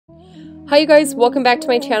Hi you guys, welcome back to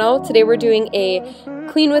my channel. Today we're doing a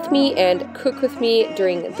clean with me and cook with me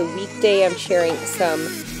during the weekday. I'm sharing some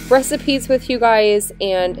recipes with you guys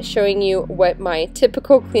and showing you what my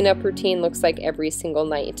typical cleanup routine looks like every single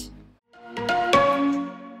night.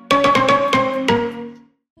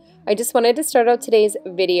 I just wanted to start out today's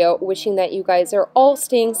video wishing that you guys are all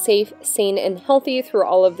staying safe, sane, and healthy through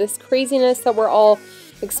all of this craziness that we're all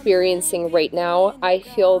experiencing right now. I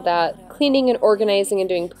feel that cleaning and organizing and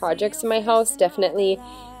doing projects in my house definitely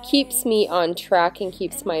keeps me on track and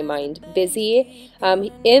keeps my mind busy.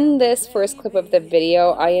 In this first clip of the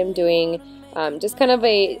video, I am doing just kind of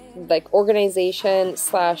a organization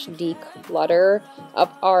slash declutter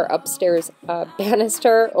up our upstairs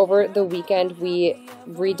banister. Over the weekend we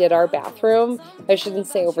redid our bathroom. I shouldn't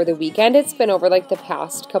say over the weekend, it's been over like the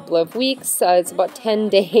past couple of weeks. It's about 10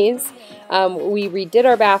 days. We redid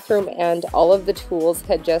our bathroom and all of the tools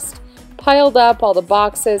had just piled up, all the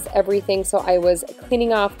boxes, everything. So I was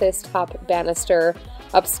cleaning off this top banister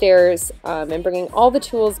upstairs and bringing all the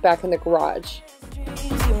tools back in the garage.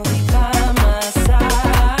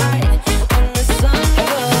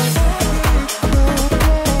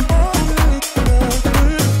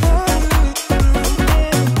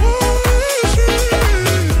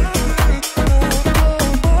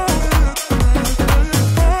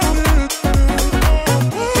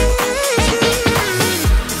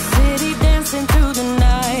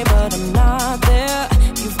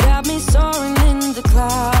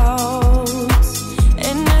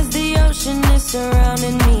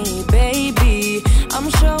 Surrounding me, baby, I'm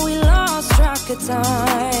sure we lost track of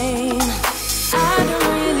time. I don't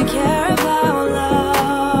really care about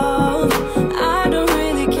love. I don't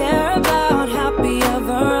really care about happy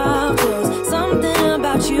ever afters. Something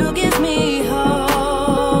about you gives me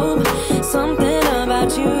hope. Something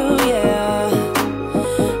about you, yeah.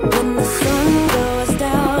 When the sun goes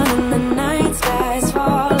down and the night sky's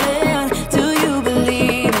falling, do you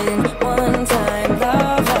believe in one-time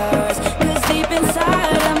lovers?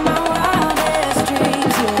 Inside of my wildest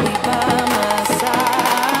dreams, you'll be by my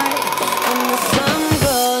side when the sun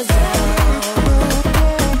goes down.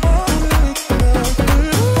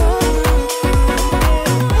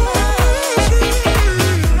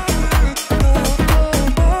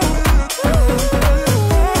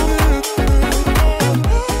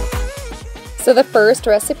 So the first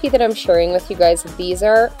recipe that I'm sharing with you guys, these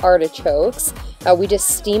are artichokes. We just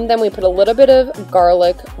steamed them. We put a little bit of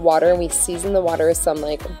garlic water and we season the water with some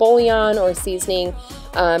like bouillon or seasoning.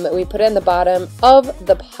 We put it in the bottom of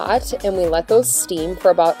the pot and we let those steam for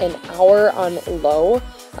about an hour on low.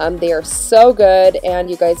 They are so good and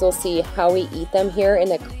you guys will see how we eat them here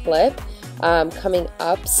in a clip coming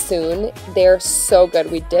up soon. They're so good.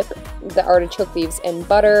 We dip the artichoke leaves in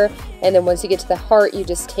butter and then once you get to the heart you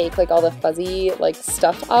just take like all the fuzzy like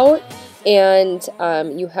stuff out. And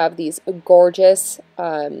you have these gorgeous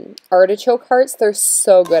artichoke hearts. They're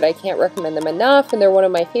so good. I can't recommend them enough. And they're one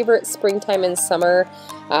of my favorite springtime and summer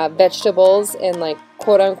vegetables and like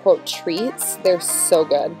quote-unquote treats. They're so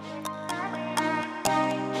good.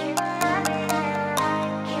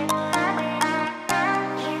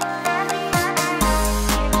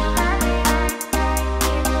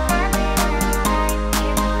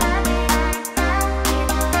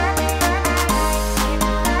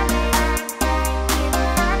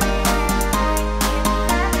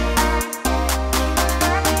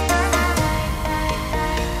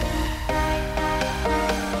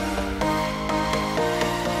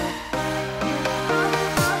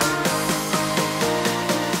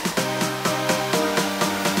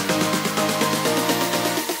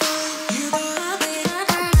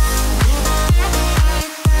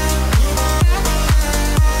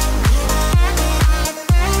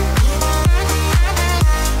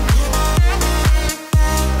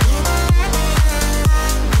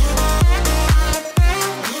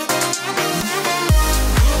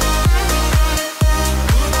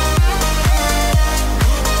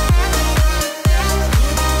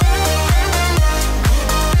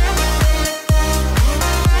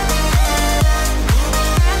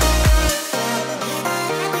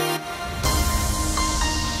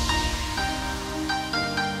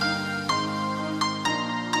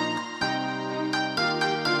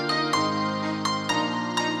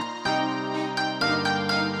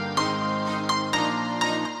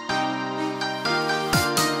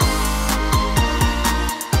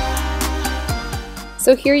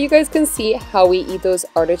 So here you guys can see how we eat those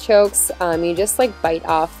artichokes. You just like bite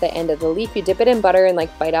off the end of the leaf. You dip it in butter and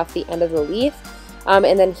like bite off the end of the leaf. And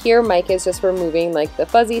then here Mike is just removing like the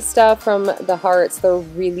fuzzy stuff from the hearts. They're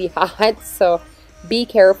really hot, so be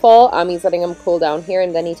careful. He's letting them cool down here,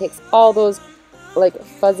 and then he takes all those like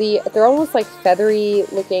fuzzy, they're almost like feathery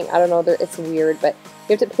looking, I don't know, it's weird, but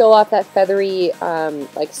you have to peel off that feathery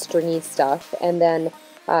like stringy stuff, and then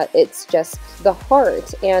it's just the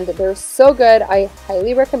heart, and they're so good. I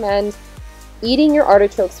highly recommend eating your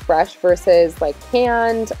artichokes fresh versus like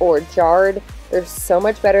canned or jarred. They're so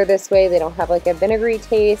much better this way. They don't have like a vinegary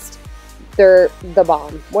taste. They're the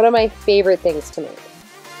bomb. One of my favorite things to make.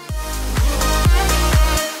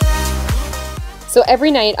 So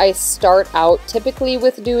every night I start out typically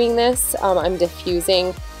with doing this. I'm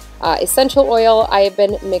diffusing essential oil. I have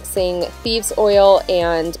been mixing thieves oil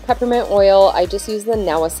and peppermint oil. I just use the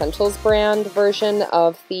Now Essentials brand version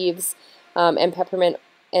of thieves and peppermint,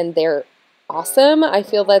 and they're awesome. I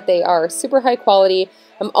feel that they are super high quality.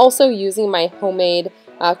 I'm also using my homemade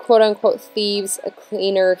quote-unquote thieves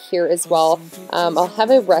cleaner here as well. I'll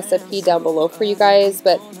have a recipe down below for you guys,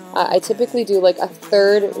 but I typically do like a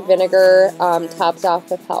third vinegar topped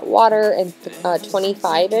off with hot water and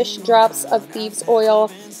 25-ish drops of thieves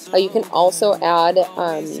oil. You can also add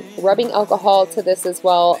rubbing alcohol to this as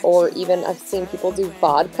well, or even I've seen people do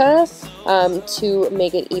vodka to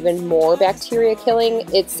make it even more bacteria killing.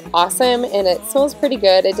 It's awesome, and it smells pretty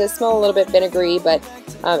good. It does smell a little bit vinegary, but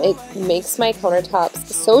it makes my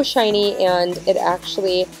countertops so shiny, and it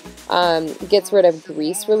actually gets rid of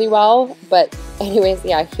grease really well. But anyways,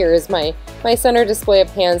 yeah, here's my center display of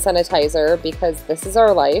hand sanitizer, because this is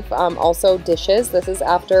our life. Also dishes. This is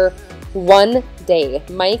after one day.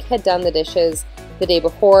 Mike had done the dishes the day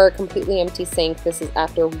before, completely empty sink. This is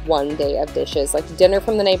after one day of dishes, like dinner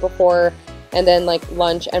from the night before, and then like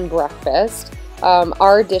lunch and breakfast.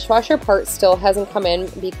 Our dishwasher part still hasn't come in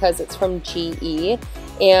because it's from GE,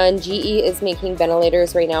 and GE is making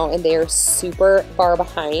ventilators right now, and they are super far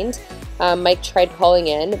behind. Mike tried calling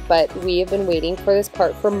in, but we have been waiting for this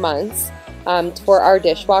part for months for our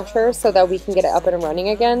dishwasher so that we can get it up and running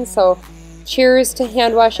again. So cheers to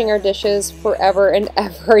hand washing our dishes forever and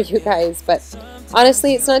ever, you guys. But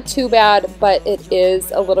honestly, it's not too bad, but it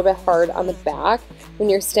is a little bit hard on the back when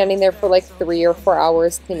you're standing there for like 3 or 4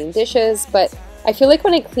 hours cleaning dishes. But I feel like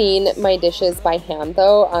when I clean my dishes by hand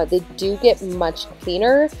though, they do get much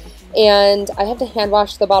cleaner, and I have to hand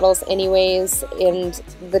wash the bottles anyways, and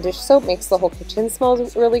the dish soap makes the whole kitchen smell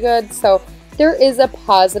really good. So there is a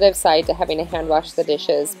positive side to having to hand wash the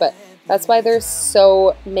dishes, but that's why there's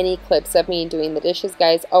so many clips of me doing the dishes,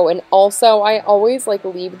 guys. Oh, and also I always like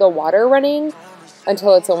leave the water running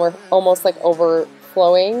until it's almost like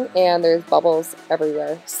overflowing, and there's bubbles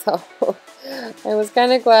everywhere. So I was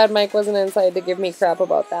kind of glad Mike wasn't inside to give me crap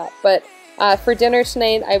about that. But for dinner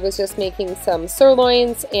tonight, I was just making some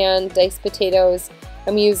sirloins and diced potatoes.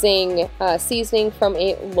 I'm using seasoning from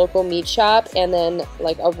a local meat shop, and then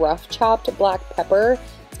like a rough chopped black pepper.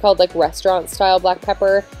 It's called like restaurant style black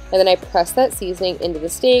pepper. And then I press that seasoning into the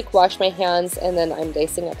steak, wash my hands, and then I'm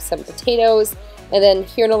dicing up some potatoes. And then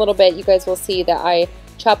here in a little bit, you guys will see that I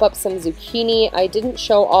chop up some zucchini. I didn't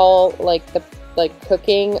show all like the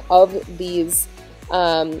cooking of these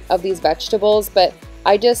vegetables, but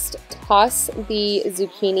I just toss the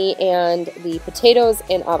zucchini and the potatoes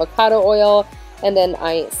in avocado oil, and then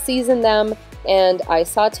I season them, and I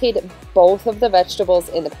sauteed both of the vegetables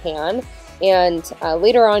in the pan. And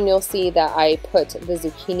later on you'll see that I put the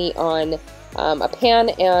zucchini on a pan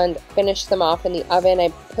and finish them off in the oven. I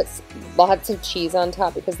put lots of cheese on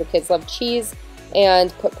top because the kids love cheese,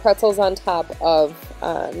 and put pretzels on top of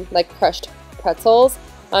like crushed pretzels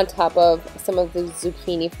on top of some of the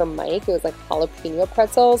zucchini from Mike. It was like jalapeno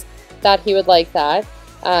pretzels. Thought he would like that.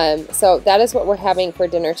 So that is what we're having for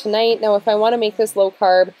dinner tonight. Now if I want to make this low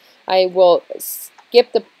carb, I will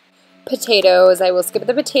skip the potatoes.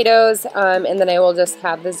 And then I will just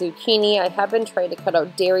have the zucchini. I have been trying to cut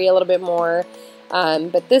out dairy a little bit more.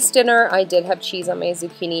 But this dinner, I did have cheese on my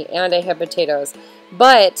zucchini, and I have potatoes.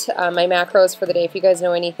 But my macros for the day, if you guys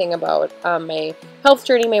know anything about my health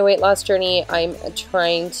journey, my weight loss journey, I'm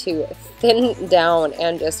trying to thin down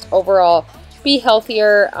and just overall be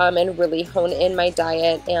healthier and really hone in my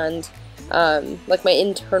diet, and like my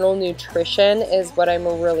internal nutrition is what I'm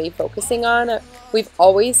really focusing on. We've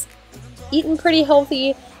always eaten pretty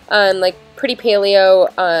healthy, like pretty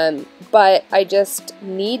paleo, but I just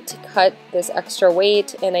need to cut this extra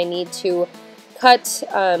weight, and I need to cut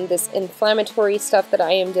this inflammatory stuff that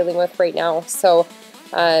I am dealing with right now. So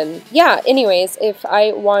yeah, anyways, if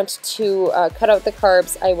I want to cut out the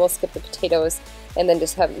carbs, I will skip the potatoes and then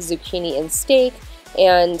just have zucchini and steak,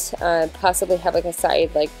 and possibly have like a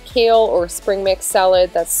side like kale or spring mix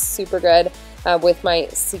salad. That's super good with my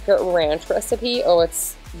secret ranch recipe. Oh,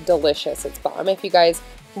 it's delicious. It's bomb. If you guys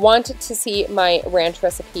want to see my ranch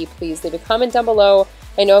recipe, please leave a comment down below.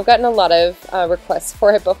 I know I've gotten a lot of requests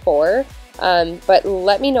for it before, But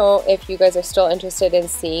let me know if you guys are still interested in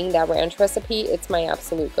seeing that ranch recipe. It's my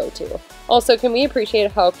absolute go-to. Also, can we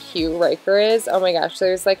appreciate how cute Ryker is? Oh my gosh,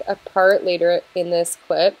 there's like a part later in this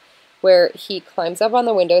clip where he climbs up on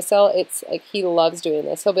the windowsill. It's like he loves doing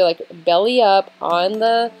this. He'll be like belly up on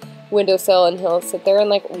the windowsill and he'll sit there and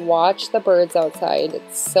like watch the birds outside.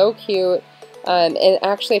 It's so cute. And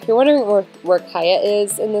actually, if you're wondering where Kaya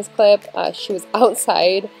is in this clip, she was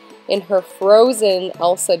outside in her frozen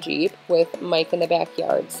Elsa Jeep with Mike in the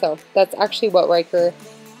backyard. So that's actually what Ryker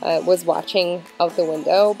was watching out the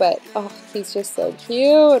window. But oh, he's just so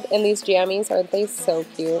cute. And these jammies, aren't they so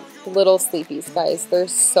cute? Little sleepies, guys. They're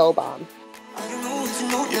so bomb. I don't know what you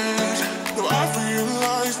know yet. No, I've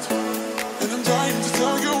realized, and I'm dying to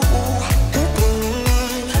tell you. You're blowing my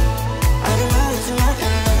mind. I don't know what you know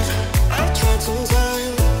yet. I've tried some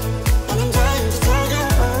time, and I'm dying to tell you.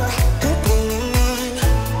 You're blowing my mind.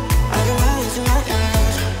 I don't know what you know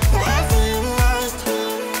yet. No, I've realized.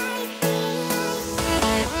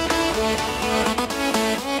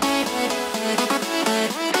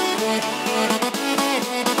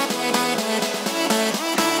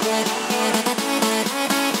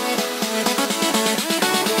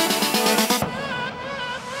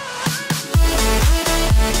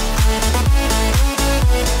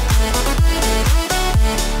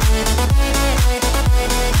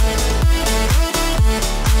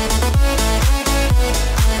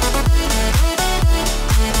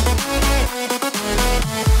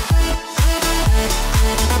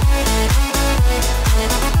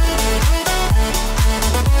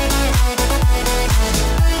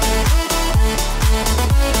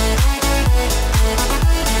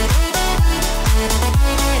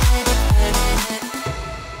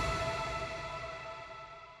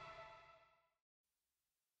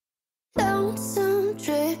 Lonesome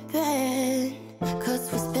dripping, 'cause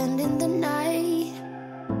we're spending the night,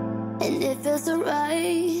 and it feels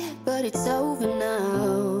alright, but it's over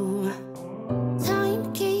now.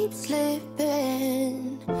 Time keeps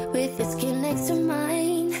slipping, with your skin next to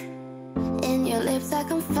mine, and your lips I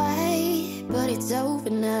can fight, but it's over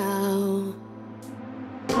now.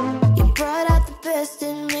 You brought out the best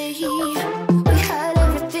in me, we had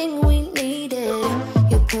everything we needed.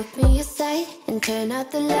 You put me aside and turn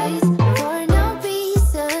out the lights for no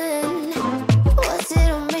reason. Was it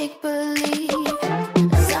a make-believe?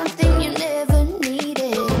 Something you never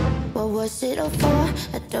needed? What was it all for?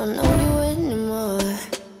 I don't know you anymore.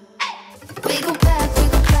 We go back, we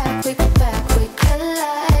go back, we go back, we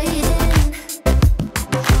colliding.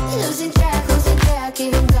 Losing track,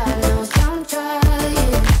 even God knows I'm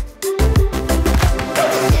trying.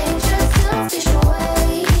 Dangerous, selfish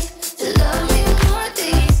ways to love me more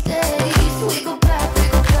these days. We go back, we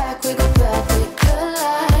go back, we go back, we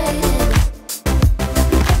colliding.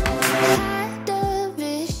 Had a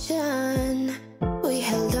vision, we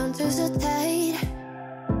held on to so tight.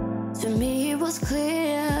 To me it was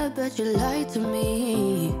clear, but you lied to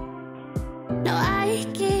me. Now I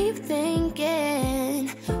keep thinking,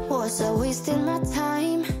 was I wasting my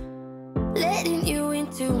time letting you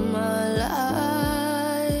into my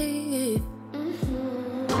life?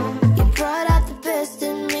 You brought out the best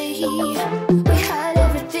in me, we had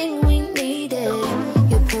everything we needed.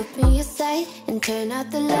 You put me aside and turn out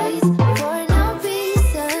the lights for no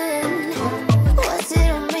reason. Was it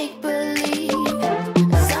a make-believe?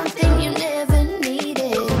 Something you never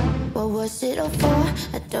needed? What was it all for?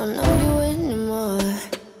 I don't know you anymore.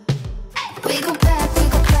 We go back, we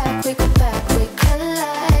go back, we go back, we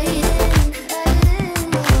colliding.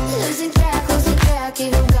 Losing track,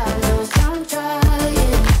 even God knows I'm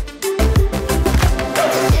trying.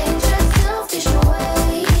 Dangerous, selfish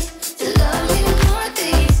ways to love me more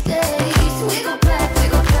these days. We go back, we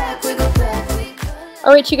go back, we go back, we collide.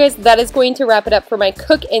 Alright, you guys, that is going to wrap it up for my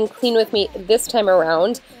cook and clean with me this time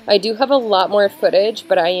around. I do have a lot more footage,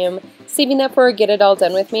 but I am saving that for a get it all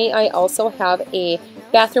done with me. I also have a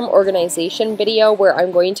bathroom organization video where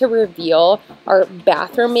I'm going to reveal our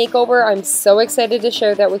bathroom makeover. I'm so excited to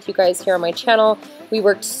share that with you guys here on my channel. We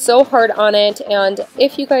worked so hard on it, and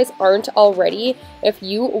if you guys aren't already, if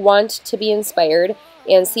you want to be inspired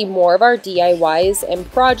and see more of our DIYs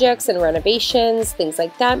and projects and renovations, things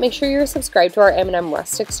like that, make sure you're subscribed to our M&M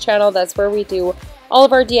Rustics channel. That's where we do all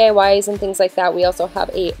of our DIYs and things like that. We also have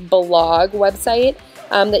a blog website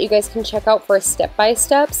that you guys can check out for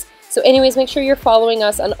step-by-steps. So anyways, make sure you're following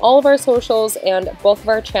us on all of our socials and both of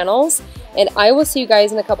our channels. And I will see you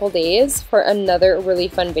guys in a couple days for another really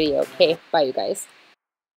fun video. Okay, bye you guys.